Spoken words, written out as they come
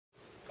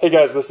Hey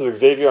guys, this is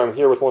Xavier. I'm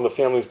here with one of the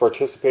families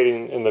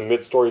participating in the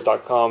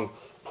midstories.com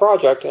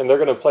project, and they're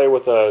going to play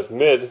with a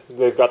mid.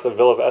 They've got the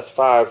Villa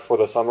S5 for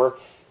the summer.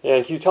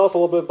 And can you tell us a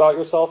little bit about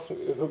yourself?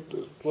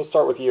 Let's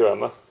start with you,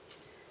 Emma.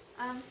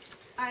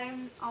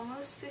 I'm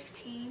almost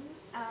 15.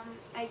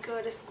 I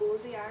go to School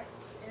of the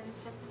Arts in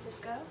San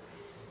Francisco,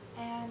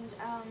 and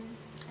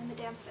I'm a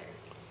dancer.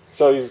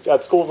 So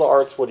at School of the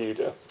Arts, what do you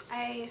do?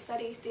 I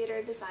study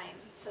theater design,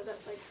 so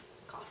that's like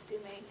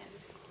costuming and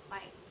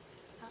light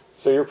stuff.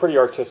 So you're pretty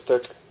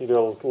artistic. You do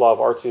a lot of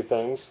artsy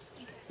things.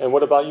 Okay. And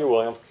what about you,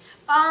 William?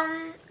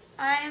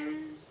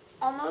 I'm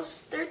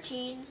almost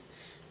 13.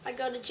 I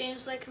go to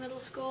James Lake Middle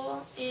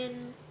School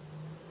in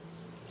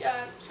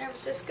San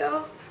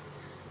Francisco,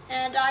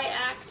 and I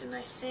act and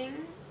I sing,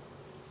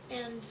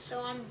 and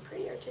so I'm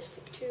pretty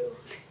artistic too.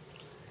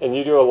 And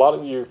you do a lot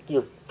of, you're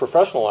a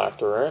professional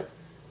actor, right?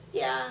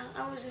 Yeah,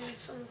 I was in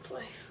some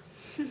plays.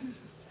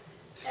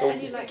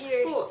 And you like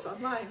sports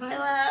online, right?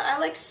 I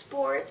like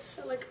sports.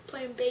 I like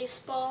playing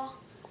baseball,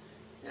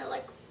 and I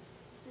like,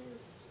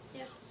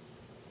 yeah.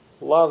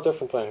 A lot of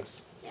different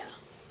things. Yeah.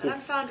 And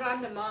I'm Sandra,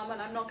 I'm the mom,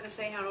 and I'm not going to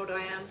say how old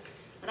I am.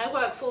 And I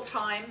work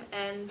full-time,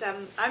 and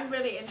I'm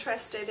really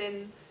interested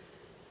in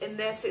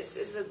this.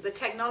 The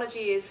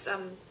technology is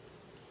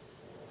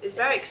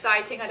very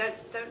exciting. I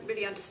don't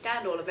really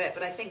understand all of it,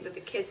 but I think that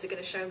the kids are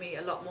going to show me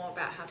a lot more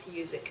about how to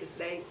use it, because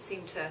they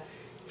seem to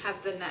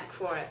have the knack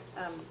for it.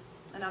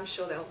 And I'm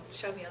sure they'll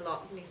show me a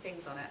lot of new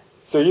things on it.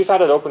 So you've had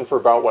it open for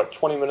about, what,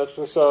 20 minutes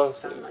or so?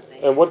 Something like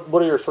that. And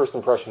what are your first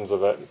impressions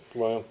of it,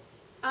 William?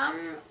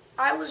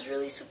 I was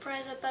really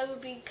surprised. I thought it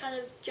would be kind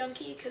of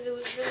junky because it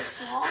was really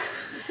small.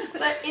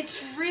 But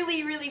it's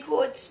really, really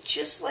cool. It's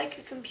just like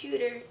a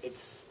computer.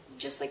 It's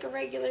just like a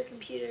regular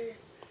computer.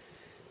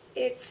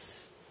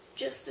 It's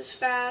just as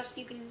fast.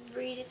 You can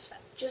read. It's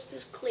just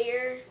as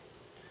clear.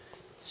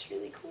 It's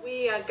really cool.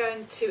 We are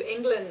going to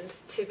England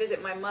to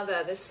visit my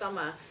mother this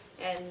summer,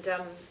 and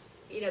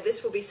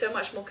this will be so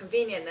much more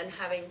convenient than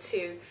having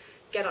to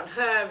get on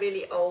her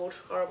really old,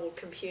 horrible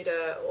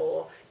computer,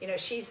 or,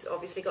 she's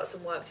obviously got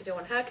some work to do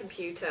on her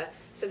computer,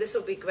 so this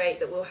will be great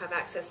that we'll have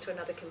access to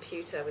another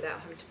computer without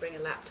having to bring a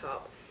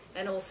laptop.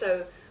 And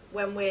also,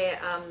 when we're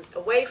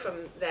away from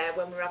there,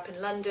 when we're up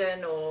in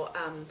London or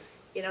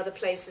in other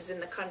places in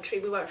the country,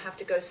 we won't have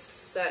to go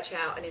search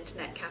out an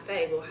internet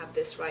cafe. We'll have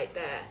this right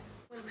there.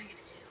 What am I going to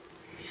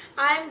do?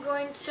 I'm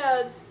going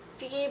to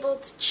be able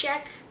to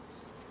check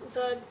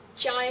the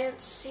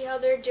Giants, see how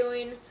they're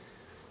doing,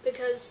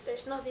 because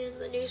there's nothing in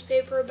the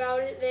newspaper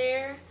about it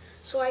there,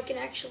 so I can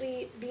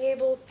actually be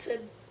able to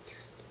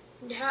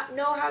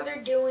know how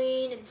they're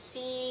doing and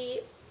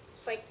see,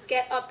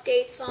 get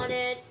updates on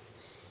it,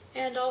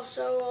 and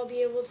also I'll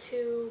be able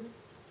to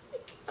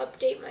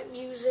update my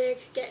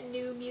music, get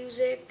new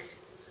music,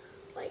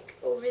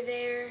 over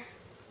there.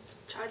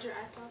 Charge your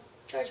iPod.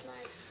 Charge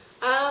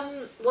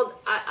my Well,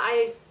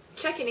 I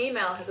checking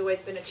email has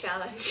always been a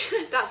challenge.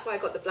 That's why I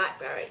got the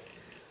BlackBerry.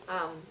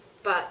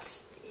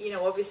 But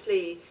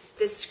obviously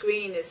this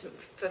screen is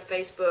for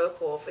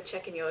Facebook or for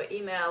checking your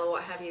email or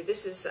what have you.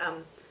 This is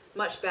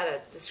much better.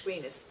 The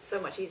screen is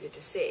so much easier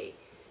to see,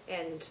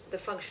 and the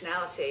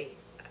functionality.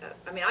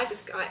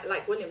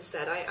 Like William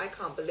said, I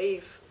can't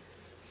believe.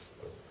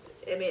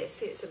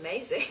 It's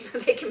amazing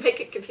they can make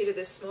a computer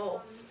this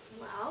small.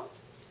 Well,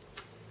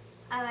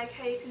 I like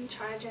how you can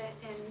charge it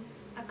in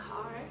a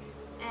car,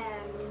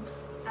 and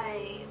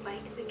I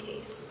like the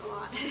case a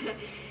lot.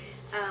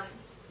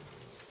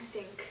 I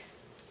think,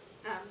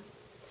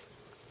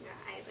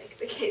 I like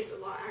the case a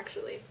lot,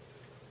 actually.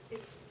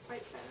 It's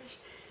quite stylish.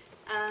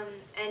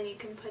 And you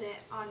can put it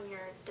on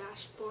your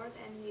dashboard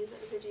and use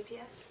it as a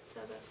GPS, so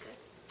that's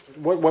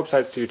good. What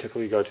websites do you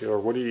typically go to, or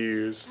what do you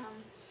use?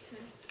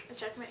 I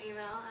check my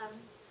email,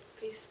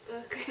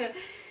 Facebook.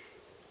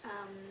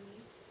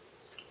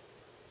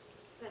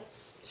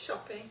 That's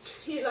Shopping.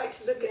 You like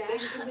to look at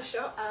things in the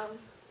shops.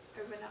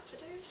 Urban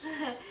Outfitters.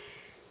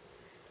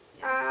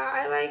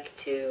 I like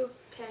to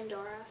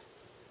Pandora.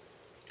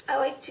 I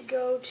like to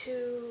go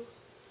to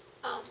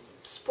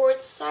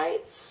sports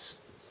sites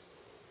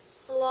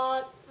a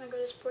lot. I go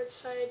to sports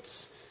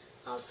sites.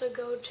 I also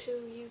go to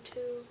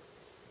YouTube.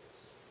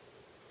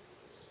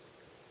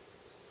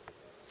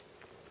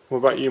 What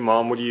about you,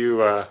 Mom? What do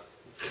you...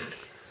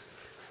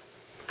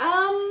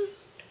 I'll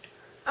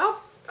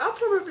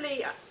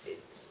probably...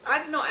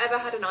 I've not ever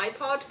had an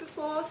iPod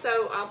before,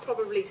 so I'll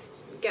probably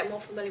get more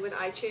familiar with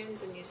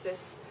iTunes and use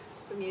this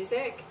for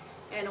music.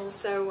 And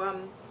also,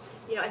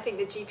 I think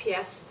the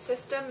GPS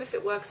system, if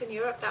it works in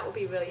Europe, that will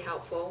be really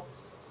helpful.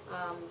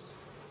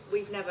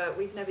 We've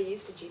never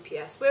used a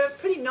GPS. We're a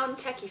pretty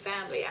non-techie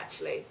family,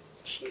 actually,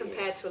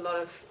 compared to a lot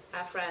of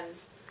our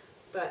friends.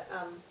 But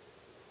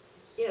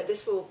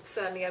this will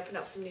certainly open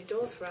up some new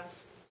doors for us.